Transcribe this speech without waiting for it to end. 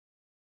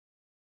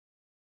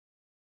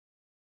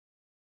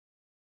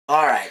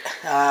Alright,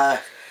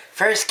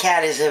 first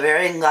cat is a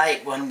very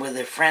light one with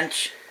a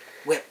French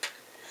whip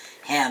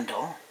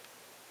handle.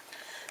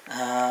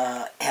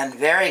 And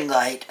very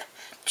light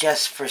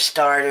just for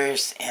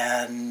starters,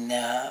 and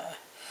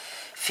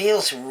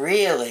feels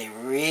really,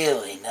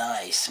 really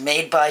nice.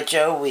 Made by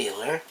Joe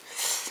Wheeler.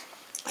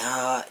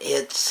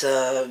 It's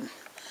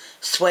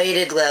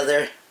suede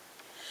leather,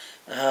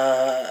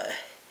 about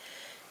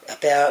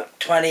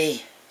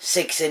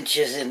 26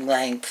 inches in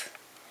length.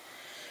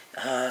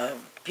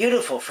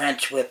 Beautiful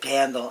French whip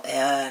handle,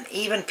 and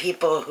even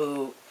people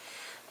who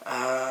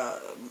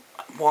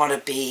want to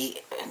be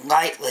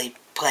lightly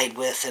played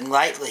with and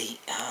lightly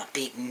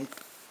beaten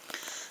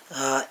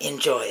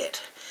enjoy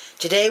it.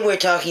 Today we're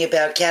talking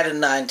about cat o'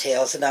 nine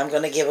tails, and I'm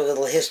going to give a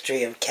little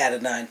history of cat o'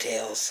 nine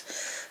tails.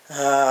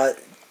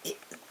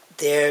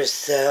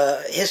 There's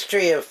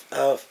history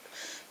of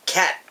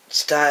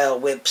cat-style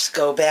whips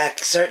go back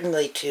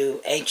certainly to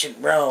ancient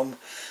Rome,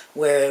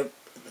 where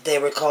they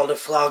were called a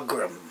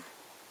flagrum,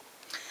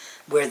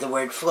 where the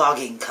word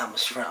flogging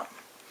comes from.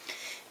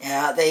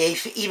 They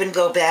even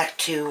go back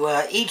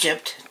to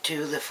Egypt,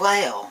 to the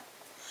flail,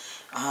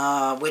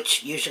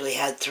 which usually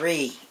had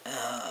three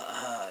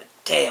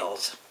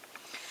tails.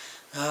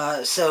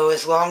 So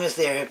as long as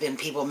there have been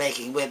people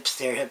making whips,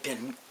 there have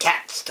been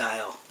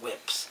cat-style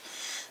whips.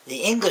 The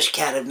English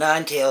cat of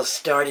nine tails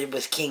started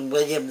with King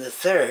William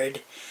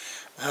III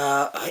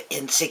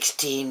in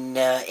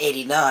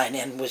 1689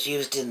 and was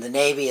used in the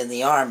Navy and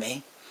the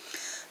Army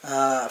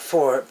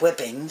for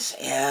whippings,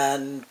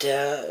 and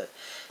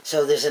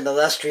so there's an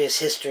illustrious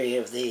history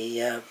of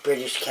the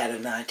British cat o'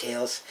 nine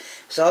tails.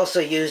 It's also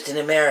used in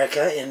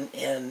America in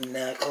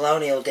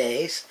colonial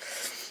days,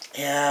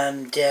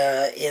 and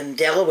in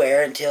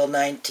Delaware until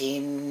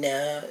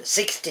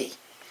 1960,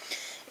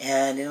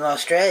 and in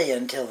Australia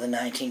until the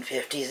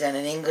 1950s, and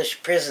in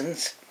English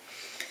prisons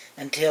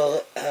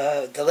until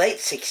the late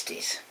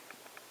 60s.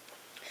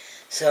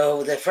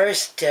 So the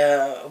first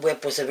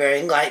whip was a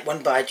very light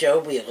one by Joe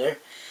Wheeler.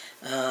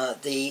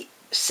 The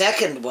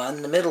second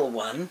one, the middle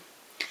one,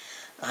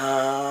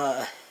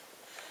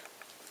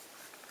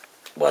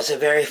 was a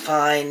very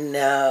fine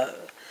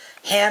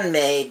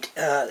handmade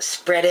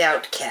spread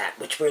out cat,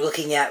 which we're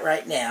looking at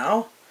right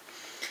now.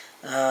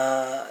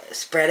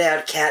 Spread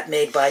out cat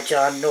made by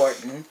John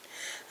Norton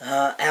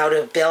out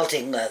of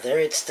belting leather.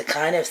 It's the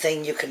kind of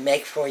thing you can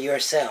make for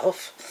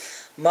yourself.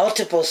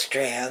 Multiple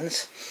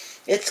strands.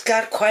 It's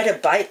got quite a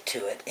bite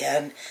to it,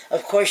 and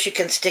of course you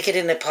can stick it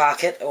in a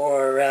pocket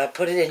or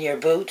put it in your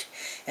boot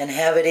and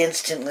have it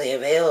instantly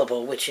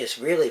available, which is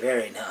really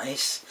very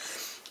nice.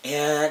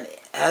 And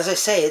as I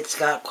say, it's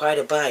got quite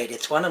a bite.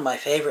 It's one of my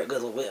favorite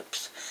little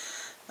whips.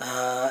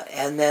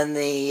 And then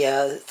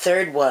the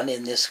third one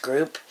in this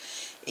group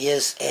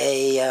is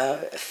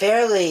a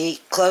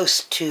fairly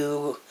close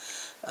to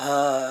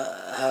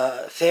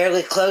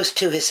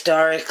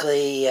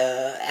historically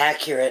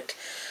accurate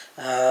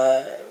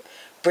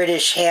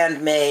British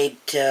handmade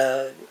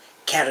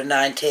cat o'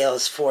 nine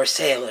tails for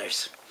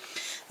sailors.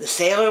 The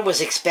sailor was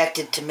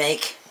expected to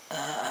make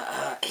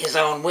his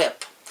own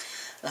whip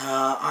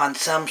on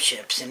some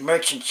ships, in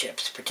merchant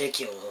ships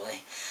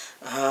particularly.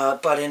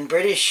 But in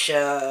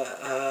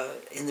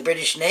the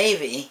British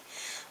Navy,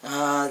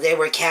 they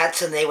were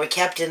cats, and they were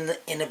kept in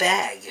a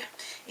bag,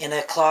 in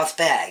a cloth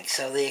bag.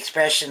 So the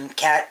expression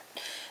 "cat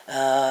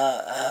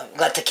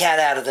let the cat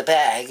out of the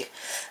bag"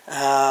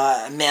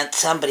 meant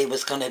somebody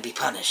was going to be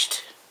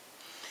punished.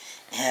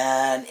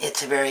 And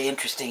it's a very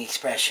interesting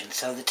expression.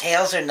 So the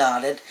tails are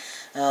knotted.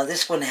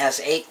 This one has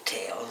 8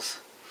 tails.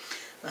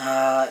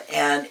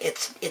 And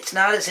it's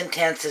not as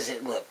intense as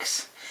it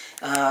looks.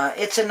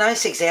 It's a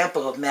nice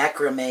example of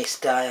macrame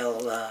style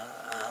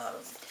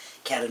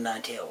cat o'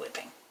 nine tail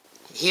whipping.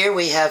 Here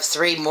we have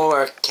 3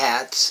 more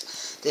cats.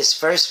 This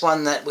first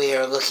one that we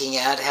are looking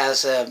at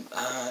has a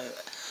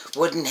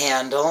wooden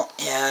handle,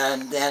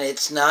 and then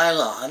it's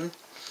nylon.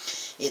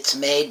 It's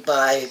made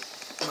by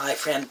my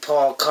friend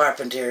Paul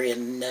Carpenter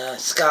in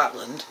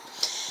Scotland,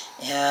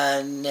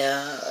 and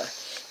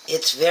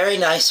it's very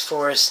nice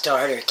for a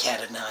starter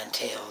cat o' nine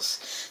tails.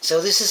 So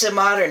this is a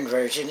modern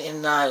version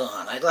in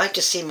nylon. I'd like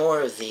to see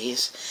more of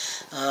these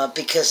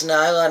because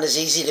nylon is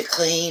easy to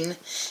clean,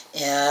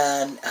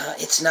 and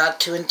it's not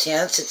too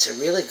intense. It's a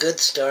really good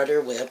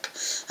starter whip.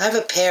 I have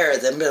a pair of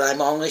them, but I'm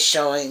only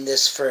showing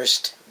this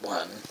first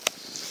one.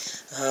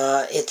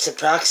 It's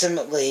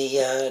approximately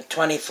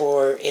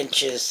 24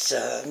 inches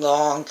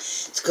long.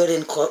 It's good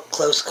in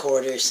close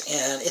quarters,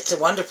 and it's a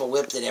wonderful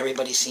whip that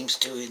everybody seems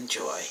to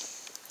enjoy.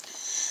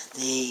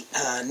 The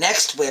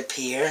next whip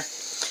here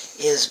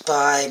is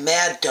by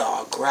Mad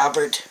Dog,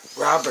 Robert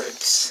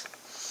Roberts,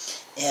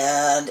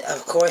 and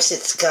of course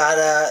it's got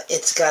a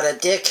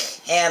dick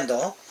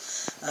handle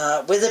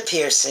with a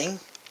piercing.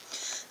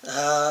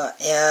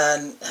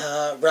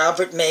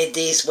 Robert made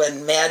these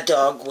when Mad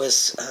Dog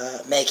was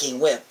making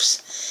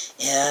whips,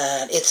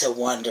 and it's a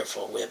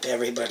wonderful whip.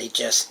 Everybody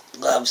just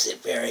loves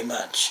it very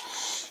much,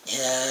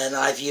 and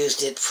I've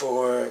used it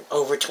for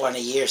over 20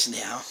 years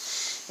now,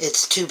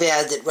 It's too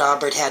bad that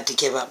Robert had to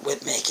give up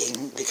whip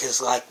making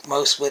because, like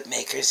most whip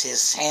makers,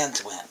 his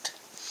hands went.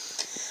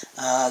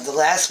 The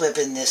last whip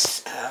in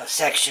this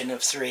section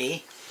of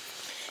 3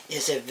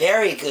 is a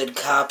very good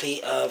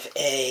copy of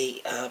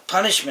a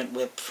punishment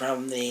whip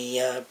from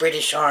the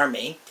British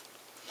Army.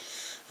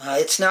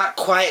 It's not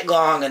quite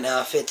long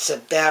enough. It's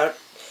about,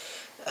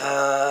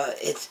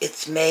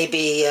 it's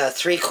maybe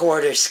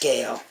 3/4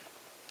 scale.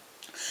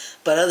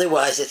 But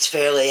otherwise it's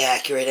fairly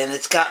accurate, and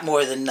it's got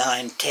more than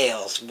 9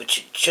 tails, which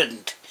it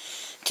shouldn't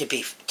to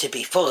be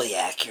fully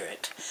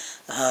accurate.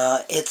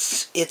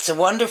 It's a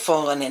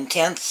wonderful and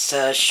intense,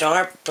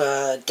 sharp,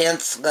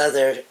 dense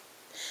leather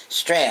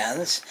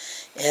strands,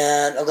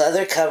 and a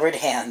leather-covered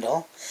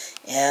handle,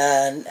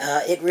 and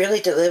it really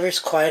delivers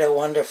quite a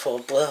wonderful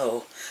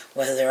blow,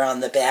 whether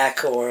on the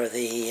back or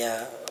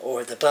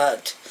the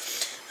butt,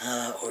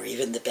 or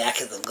even the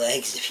back of the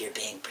legs if you're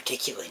being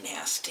particularly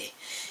nasty.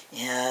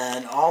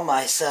 And all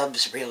my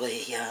subs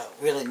really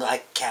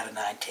like cat o'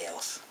 nine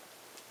tails.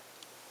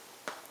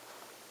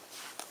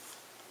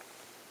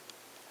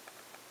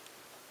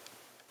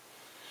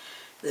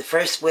 The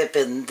first whip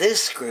in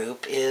this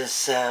group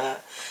is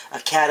a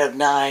cat of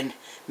 9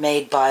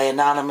 made by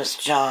Anonymous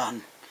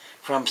John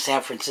from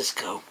San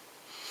Francisco.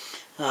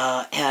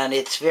 And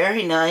it's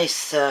very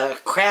nice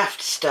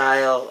craft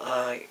style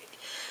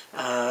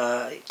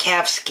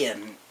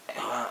calfskin,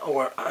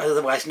 or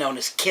otherwise known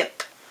as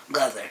kip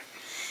leather.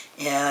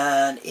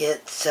 And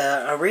it's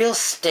a real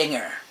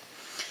stinger.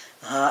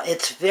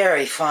 It's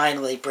very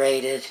finely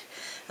braided.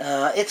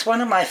 It's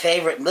one of my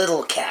favorite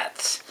little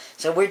cats.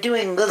 So we're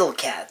doing little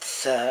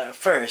cats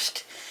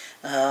first,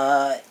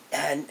 and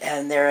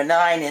there are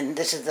 9, and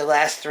this is the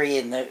last 3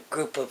 in the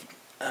group of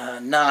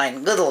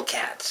 9 little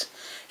cats,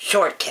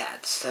 short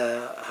cats.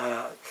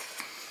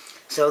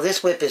 So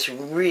this whip is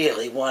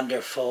really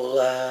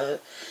wonderful.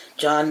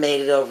 John made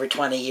it over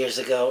 20 years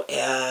ago,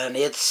 and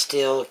it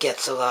still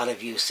gets a lot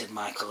of use in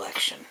my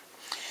collection.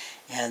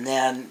 And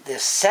then the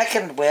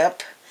second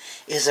whip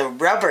is a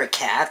rubber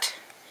cat,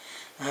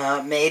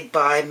 made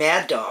by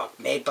Mad Dog,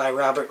 made by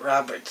Robert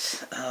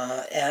Roberts.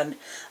 And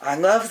I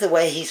love the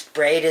way he's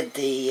braided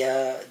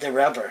the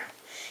rubber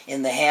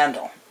in the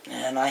handle.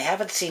 And I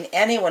haven't seen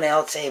anyone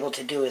else able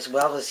to do as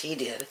well as he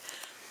did.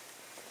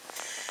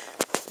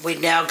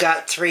 We've now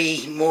got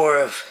 3 more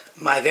of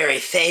my very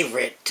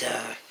favorite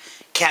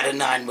cat o'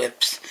 nine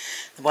whips.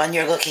 The one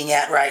you're looking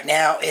at right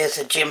now is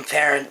a Jim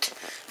Farrant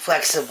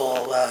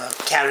flexible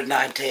cat o'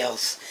 nine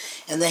tails.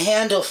 And the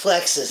handle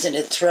flexes and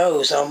it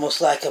throws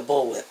almost like a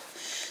bullwhip.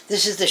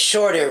 This is the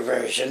shorter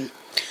version.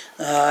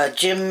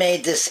 Jim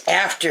made this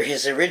after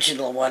his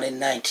original one in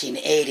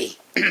 1980.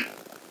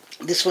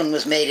 This one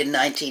was made in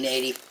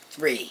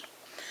 1983.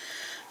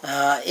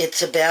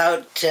 It's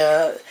about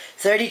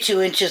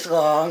 32 inches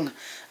long,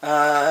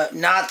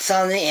 knots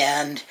on the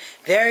end,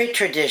 very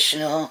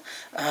traditional.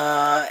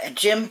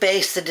 Jim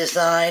based the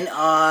design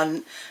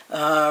on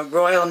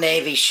Royal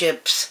Navy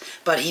ships,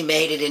 but he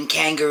made it in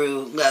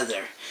kangaroo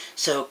leather.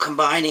 So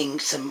combining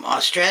some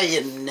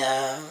Australian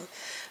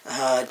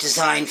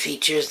design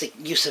features, the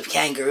use of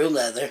kangaroo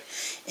leather,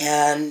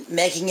 and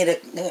making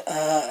it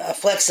a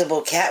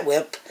flexible cat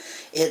whip.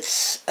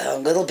 It's a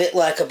little bit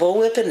like a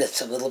bullwhip, and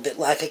it's a little bit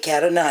like a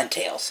cat o' nine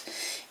tails.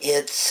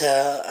 It's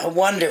a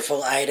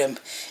wonderful item,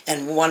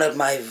 and one of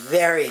my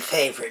very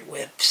favorite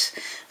whips.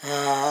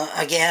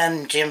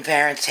 Again, Jim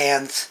Farrant's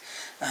hands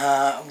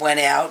went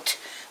out.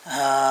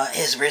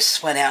 His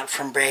wrists went out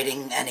from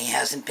braiding, and he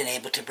hasn't been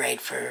able to braid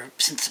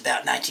since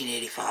about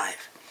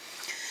 1985.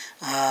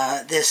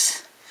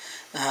 This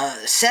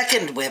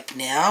second whip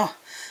now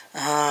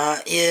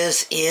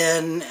is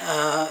in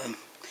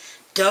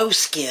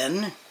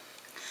doeskin.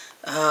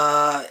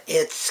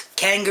 It's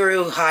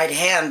kangaroo hide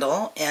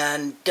handle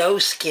and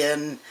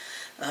doeskin,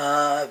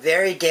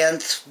 very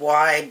dense,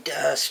 wide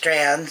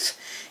strands,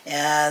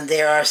 and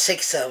there are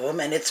 6 of them,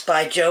 and it's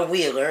by Joe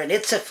Wheeler, and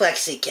it's a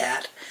flexi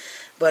cat,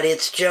 but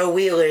it's Joe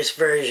Wheeler's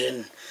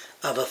version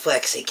of a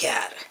flexi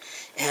cat,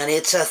 and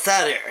it's a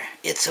thudder.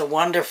 It's a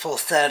wonderful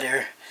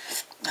thudder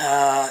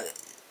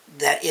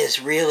that is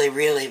really,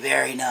 really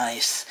very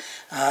nice.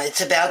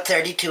 It's about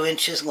 32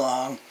 inches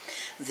long.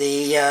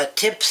 The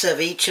tips of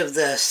each of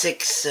the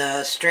 6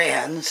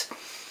 strands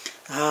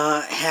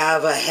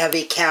have a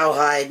heavy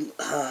cowhide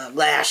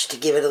lash to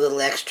give it a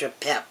little extra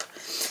pep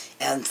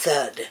and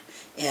thud,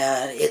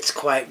 and it's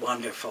quite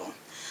wonderful.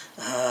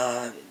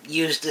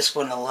 Used this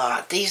one a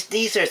lot.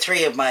 These are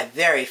 3 of my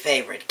very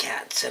favorite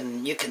cats,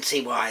 and you can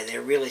see why.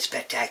 They're really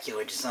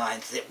spectacular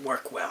designs that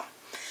work well.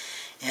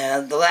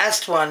 And the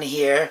last one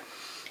here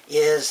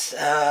is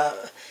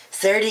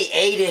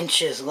 38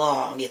 inches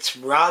long. It's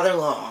rather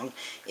long.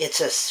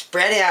 It's a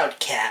spread out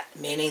cat,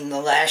 meaning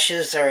the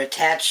lashes are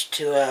attached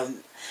to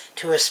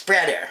a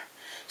spreader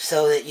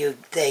so that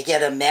they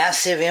get a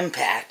massive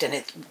impact,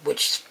 and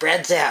which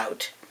spreads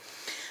out.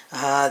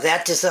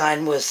 That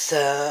design was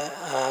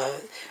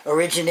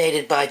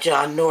originated by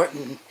John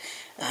Norton,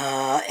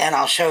 and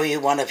I'll show you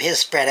one of his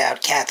spread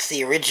out cats,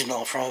 the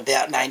original from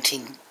about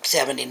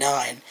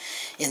 1979,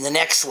 in the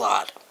next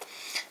lot.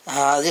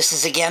 This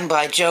is again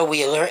by Joe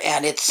Wheeler,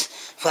 and it's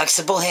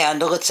flexible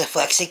handle. It's a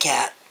Flexi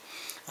Cat.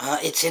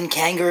 It's in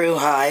kangaroo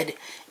hide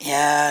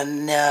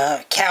and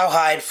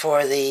cowhide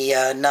for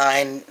the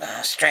 9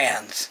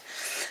 strands.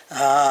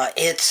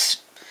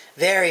 It's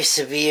very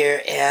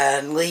severe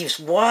and leaves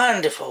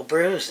wonderful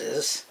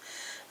bruises,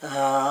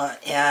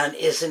 and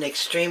is an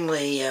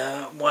extremely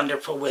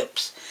wonderful whip.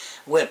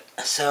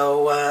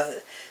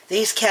 So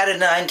these cat o'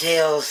 nine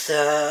tails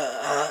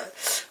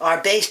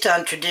are based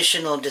on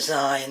traditional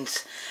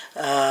designs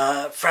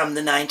from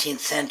the 19th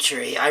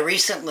century. I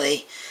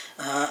recently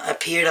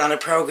appeared on a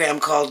program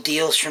called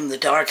Deals from the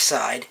Dark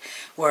Side,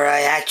 where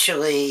I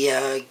actually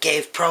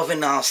gave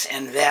provenance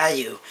and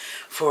value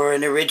for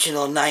an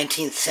original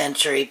 19th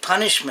century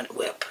punishment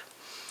whip.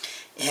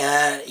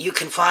 And you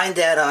can find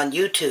that on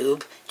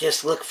YouTube.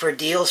 Just look for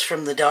Deals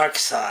from the Dark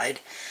Side.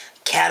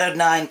 Cat o'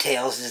 Nine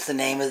Tails is the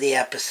name of the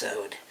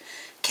episode.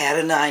 Cat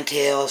o' Nine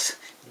Tails,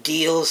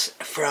 Deals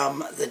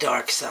from the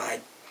Dark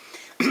Side.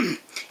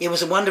 It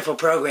was a wonderful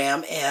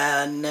program,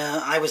 and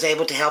I was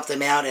able to help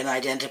them out and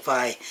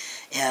identify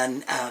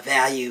and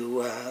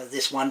value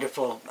this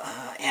wonderful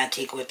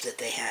antique whip that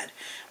they had.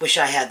 Wish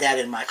I had that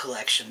in my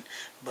collection,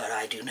 but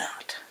I do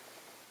not.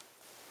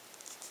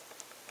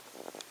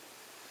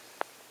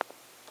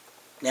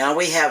 Now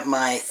we have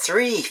my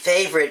 3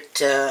 favorite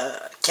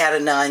cat o'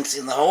 nines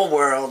in the whole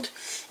world,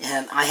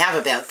 and I have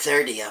about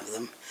 30 of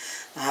them.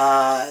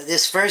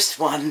 This first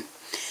one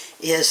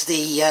is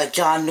the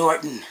John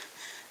Norton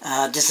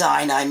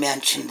design I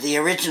mentioned, the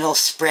original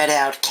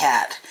spread-out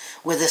cat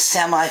with a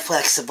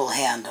semi-flexible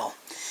handle.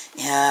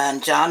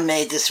 And John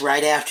made this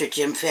right after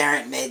Jim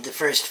Farrant made the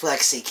first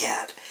Flexi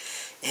Cat.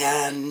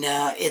 And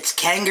it's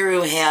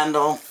kangaroo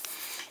handle,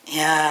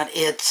 and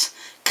it's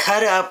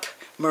cut up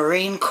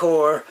Marine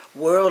Corps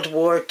World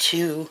War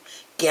II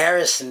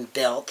garrison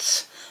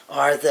belts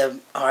are the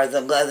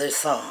leather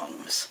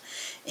thongs.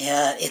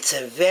 And it's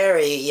a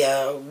very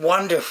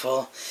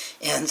wonderful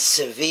and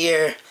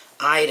severe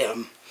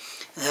item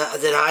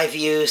that I've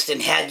used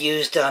and had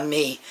used on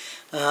me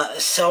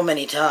so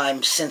many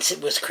times since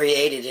it was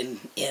created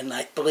in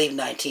I believe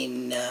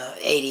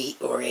 1980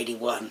 or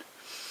 81.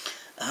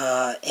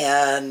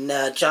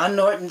 And John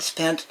Norton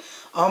spent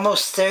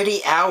almost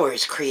 30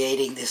 hours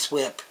creating this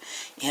whip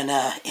in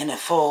a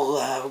full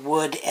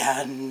wood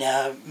and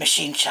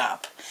machine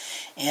shop,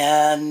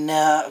 and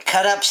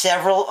cut up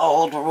several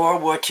old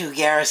World War II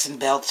garrison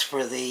belts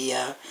for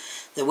the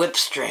whip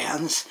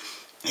strands,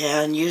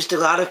 and used a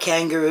lot of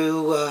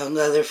kangaroo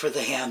leather for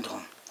the handle.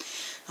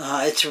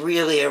 It's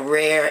really a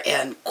rare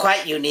and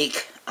quite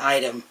unique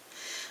item.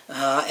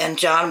 And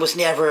John was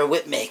never a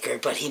whip maker,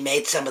 but he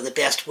made some of the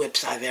best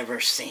whips I've ever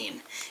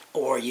seen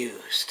or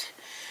used.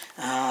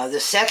 The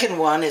second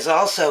one is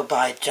also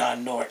by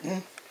John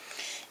Norton,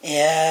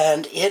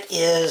 and it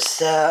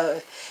is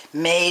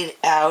made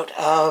out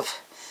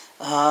of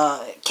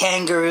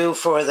kangaroo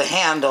for the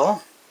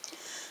handle,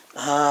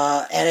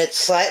 and it's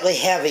slightly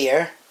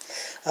heavier.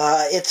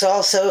 It's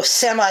also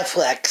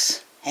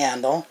semi-flex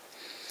handle,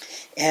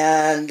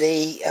 and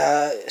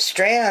the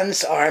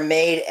strands are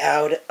made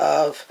out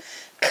of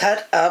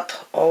cut up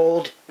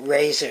old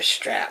razor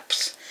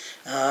straps,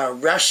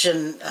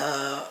 Russian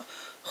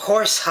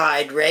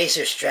horsehide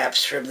razor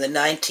straps from the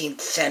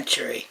 19th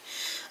century.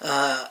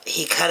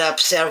 He cut up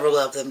several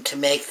of them to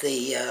make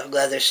the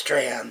leather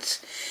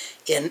strands.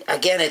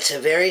 Again, it's a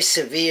very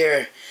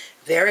severe,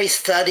 very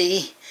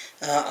thuddy,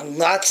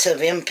 lots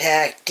of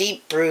impact,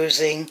 deep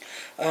bruising,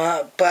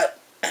 but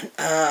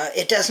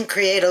it doesn't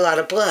create a lot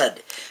of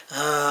blood.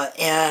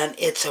 And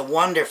it's a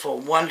wonderful,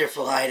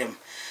 wonderful item.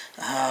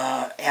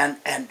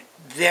 And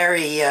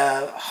very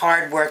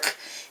hard work,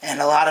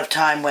 and a lot of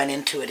time went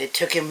into it. It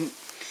took him,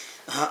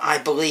 I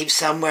believe,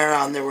 somewhere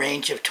on the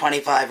range of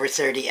 25 or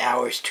 30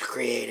 hours to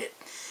create it.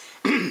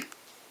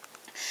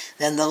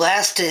 Then the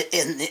last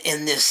in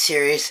this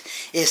series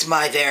is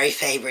my very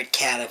favorite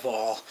cat of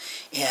all.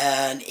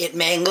 And it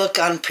may look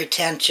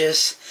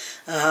unpretentious,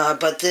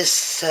 but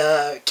this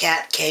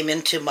cat came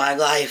into my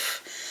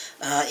life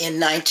in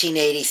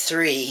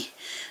 1983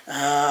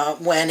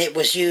 when it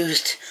was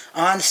used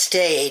on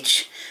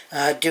stage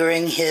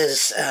during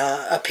his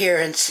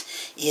appearance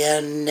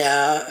in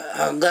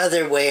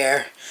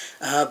Leatherware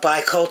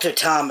by Coulter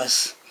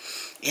Thomas.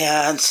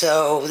 And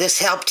so this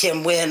helped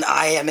him win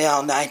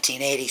IML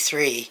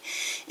 1983.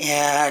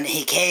 And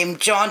he came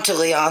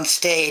jauntily on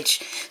stage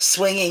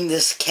swinging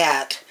this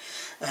cat,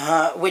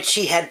 which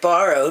he had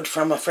borrowed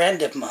from a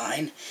friend of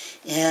mine.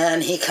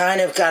 And he kind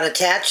of got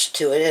attached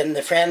to it, and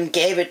the friend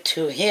gave it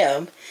to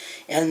him,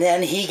 and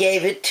then he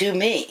gave it to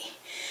me.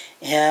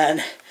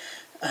 And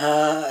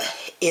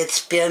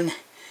it's been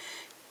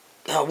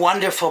a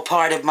wonderful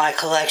part of my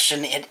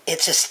collection.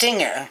 It's a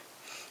stinger,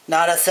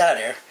 not a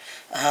thudder.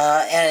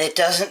 And it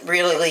doesn't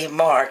really leave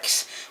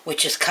marks,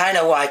 which is kind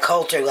of why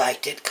Coulter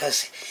liked it,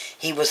 because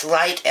he was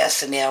light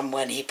S&M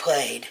when he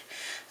played.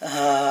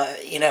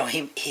 You know,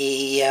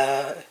 he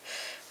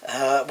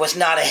was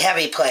not a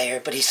heavy player,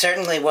 but he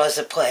certainly was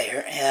a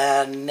player.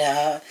 And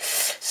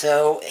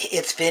so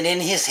it's been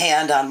in his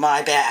hand on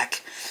my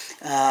back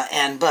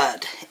and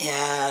bud,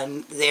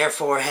 and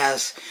therefore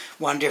has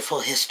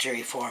wonderful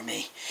history for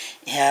me.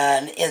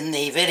 And in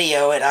the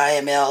video at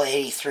IML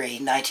 83,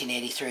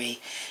 1983,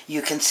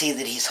 you can see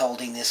that he's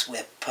holding this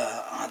whip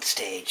on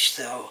stage.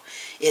 So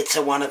it's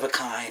a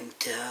one-of-a-kind,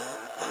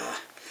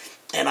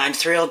 and I'm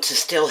thrilled to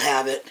still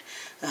have it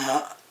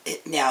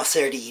now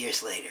 30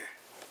 years later.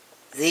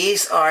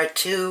 These are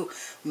two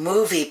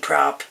movie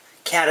prop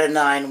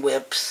cat-o'-nine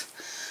whips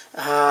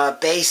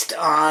based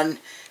on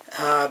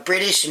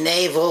British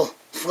naval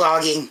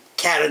flogging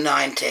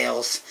cat-o'-nine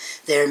tails.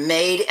 They're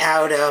made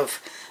out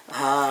of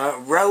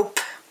rope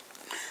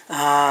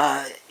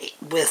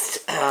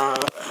with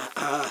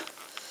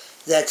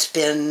that's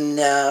been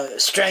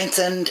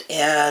strengthened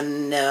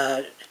and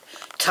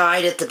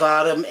tied at the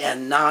bottom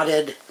and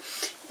knotted.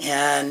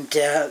 And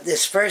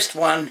this first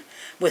one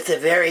with a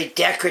very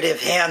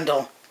decorative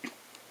handle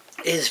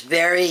is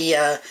very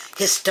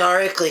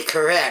historically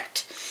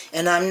correct.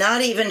 And I'm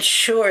not even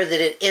sure that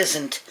it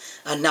isn't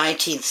a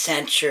 19th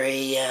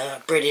century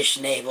British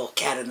naval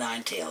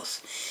cat-o'-nine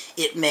tails.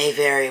 It may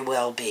very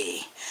well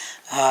be.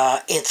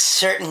 It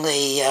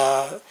certainly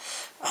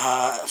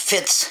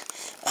fits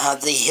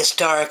the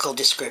historical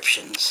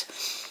descriptions.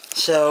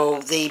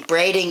 So the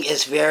braiding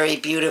is very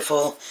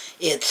beautiful.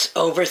 It's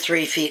over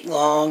 3 feet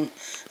long.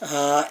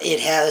 It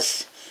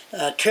has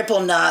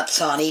triple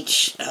knots on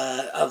each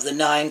of the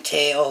 9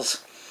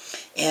 tails,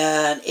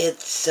 and it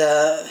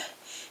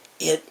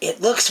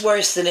looks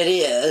worse than it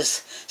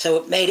is,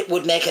 so it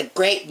would make a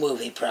great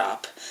movie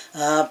prop.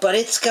 But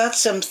it's got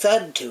some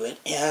thud to it,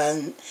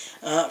 and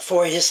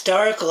for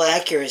historical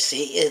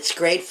accuracy, it's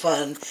great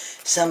fun.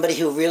 Somebody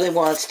who really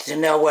wants to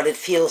know what it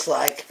feels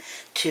like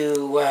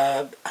to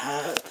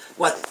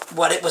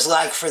what it was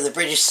like for the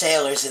British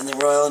sailors in the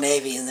Royal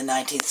Navy in the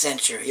 19th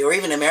century, or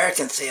even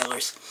American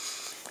sailors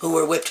who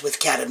were whipped with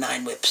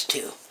cat-o'-nine whips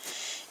too.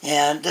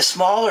 And the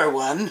smaller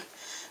one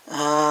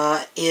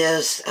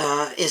is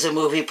a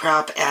movie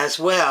prop as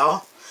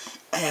well,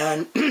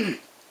 and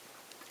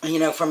you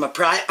know, from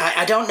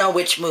I don't know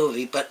which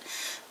movie, but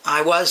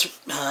I was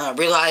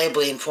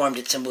reliably informed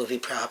it's a movie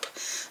prop.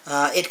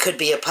 It could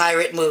be a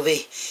pirate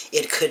movie,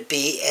 it could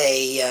be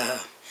a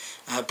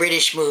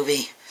British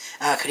movie,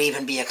 could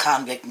even be a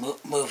convict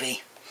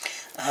movie.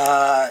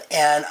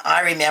 And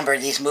I remember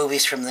these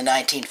movies from the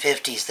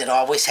 1950s that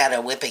always had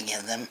a whipping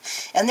in them,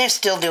 and they're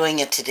still doing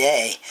it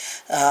today.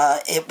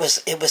 It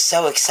was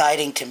so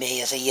exciting to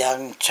me as a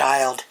young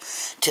child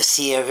to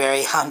see a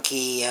very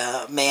hunky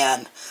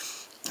man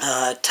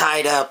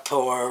tied up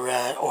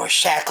or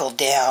shackled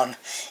down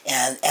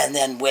and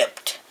then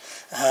whipped.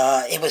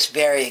 It was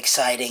very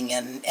exciting,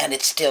 and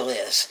it still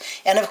is.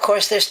 And of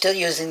course, they're still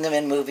using them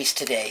in movies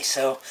today.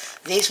 So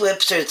these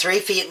whips are 3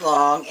 feet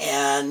long,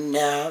 and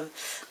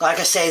like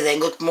I say, they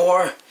look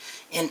more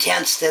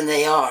intense than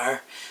they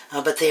are,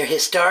 but they're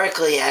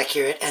historically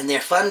accurate, and they're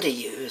fun to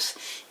use,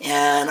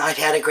 and I've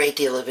had a great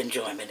deal of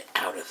enjoyment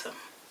out of them.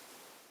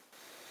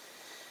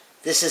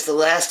 This is the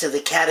last of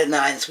the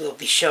cat-o'-nines we'll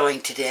be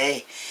showing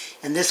today,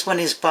 and this one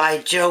is by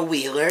Joe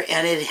Wheeler,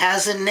 and it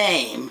has a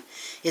name.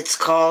 It's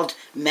called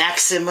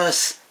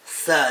Maximus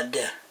Thud.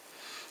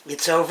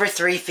 It's over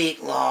 3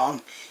 feet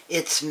long.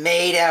 It's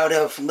made out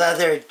of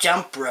leather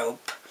jump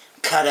rope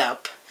cut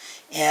up,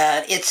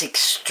 and it's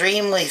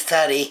extremely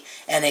thuddy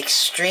and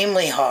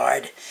extremely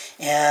hard,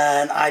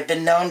 and I've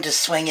been known to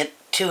swing it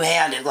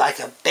two-handed like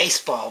a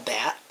baseball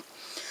bat.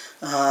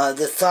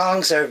 The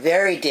thongs are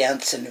very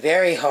dense and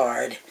very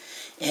hard,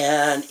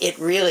 and it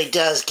really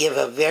does give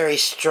a very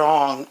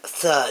strong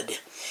thud.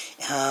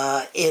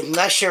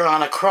 Unless you're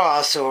on a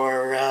cross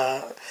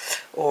or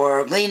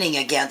leaning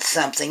against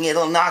something,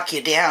 it'll knock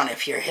you down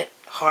if you're hit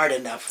hard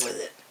enough with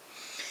it.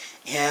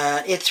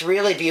 And it's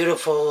really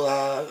beautiful,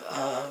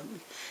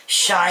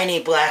 shiny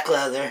black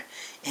leather,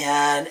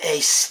 and a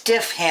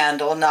stiff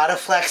handle, not a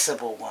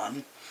flexible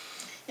one.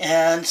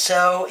 And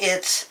so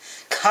it's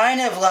kind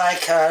of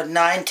like a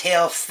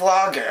nine-tail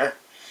flogger,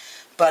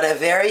 but a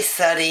very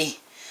thuddy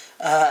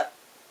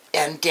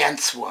and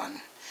dense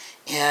one.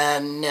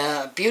 And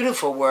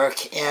beautiful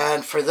work,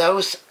 and for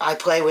those I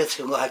play with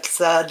who like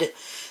thud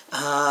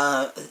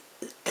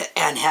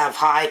and have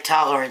high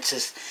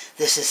tolerances,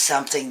 this is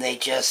something they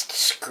just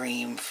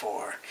scream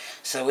for.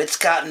 So it's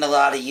gotten a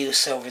lot of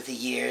use over the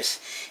years,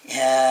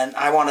 and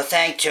I want to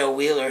thank Joe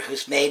Wheeler,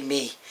 who's made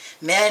me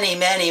many,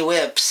 many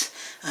whips.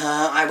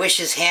 I wish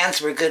his hands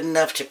were good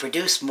enough to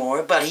produce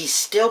more, but he's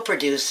still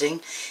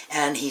producing,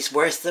 and he's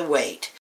worth the wait.